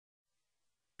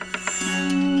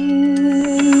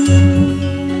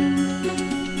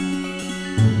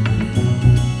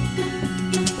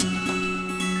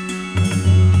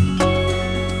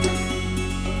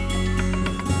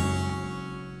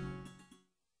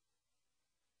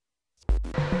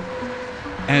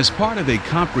As part of a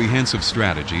comprehensive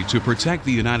strategy to protect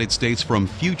the United States from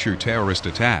future terrorist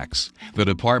attacks, the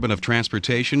Department of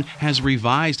Transportation has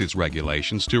revised its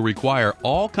regulations to require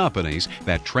all companies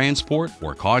that transport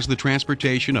or cause the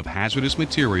transportation of hazardous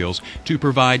materials to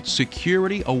provide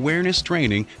security awareness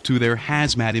training to their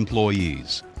HazMat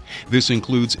employees. This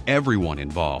includes everyone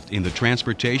involved in the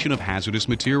transportation of hazardous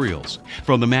materials,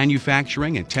 from the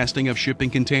manufacturing and testing of shipping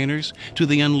containers to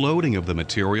the unloading of the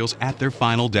materials at their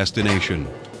final destination.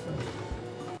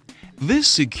 This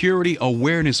security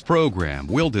awareness program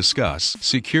will discuss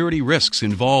security risks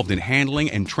involved in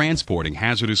handling and transporting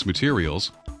hazardous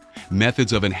materials,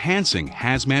 methods of enhancing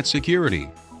HazMat security,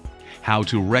 how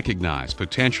to recognize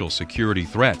potential security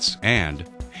threats, and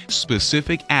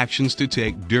specific actions to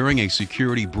take during a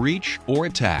security breach or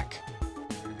attack.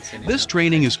 This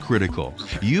training is critical.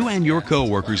 You and your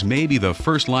coworkers may be the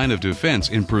first line of defense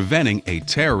in preventing a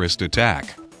terrorist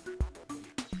attack.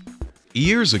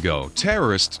 Years ago,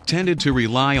 terrorists tended to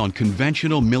rely on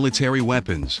conventional military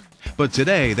weapons, but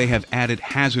today they have added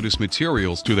hazardous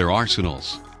materials to their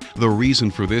arsenals. The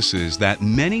reason for this is that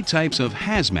many types of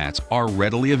hazmats are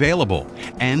readily available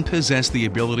and possess the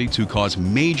ability to cause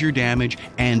major damage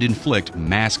and inflict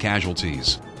mass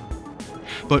casualties.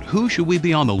 But who should we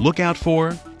be on the lookout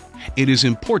for? It is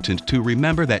important to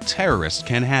remember that terrorists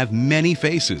can have many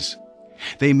faces.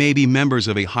 They may be members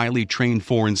of a highly trained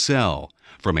foreign cell,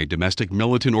 from a domestic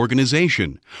militant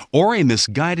organization, or a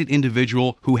misguided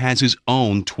individual who has his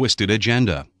own twisted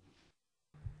agenda.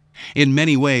 In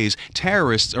many ways,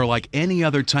 terrorists are like any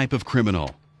other type of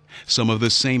criminal. Some of the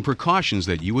same precautions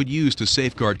that you would use to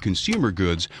safeguard consumer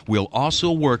goods will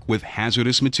also work with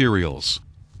hazardous materials.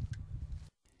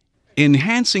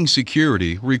 Enhancing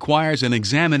security requires an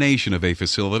examination of a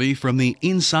facility from the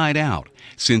inside out,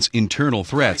 since internal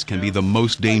threats can be the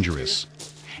most dangerous.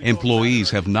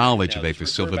 Employees have knowledge of a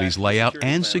facility's layout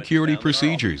and security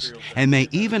procedures, and may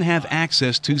even have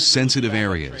access to sensitive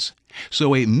areas.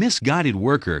 So a misguided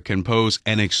worker can pose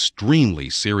an extremely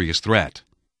serious threat.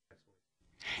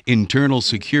 Internal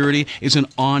security is an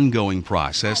ongoing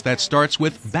process that starts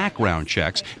with background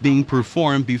checks being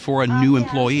performed before a new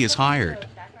employee is hired.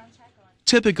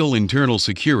 Typical internal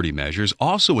security measures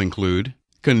also include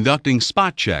conducting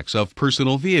spot checks of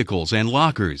personal vehicles and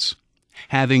lockers,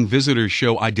 having visitors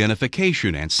show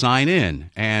identification and sign in,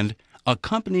 and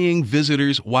accompanying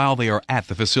visitors while they are at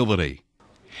the facility.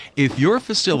 If your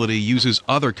facility uses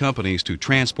other companies to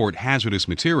transport hazardous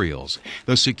materials,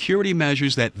 the security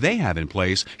measures that they have in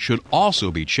place should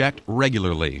also be checked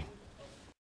regularly.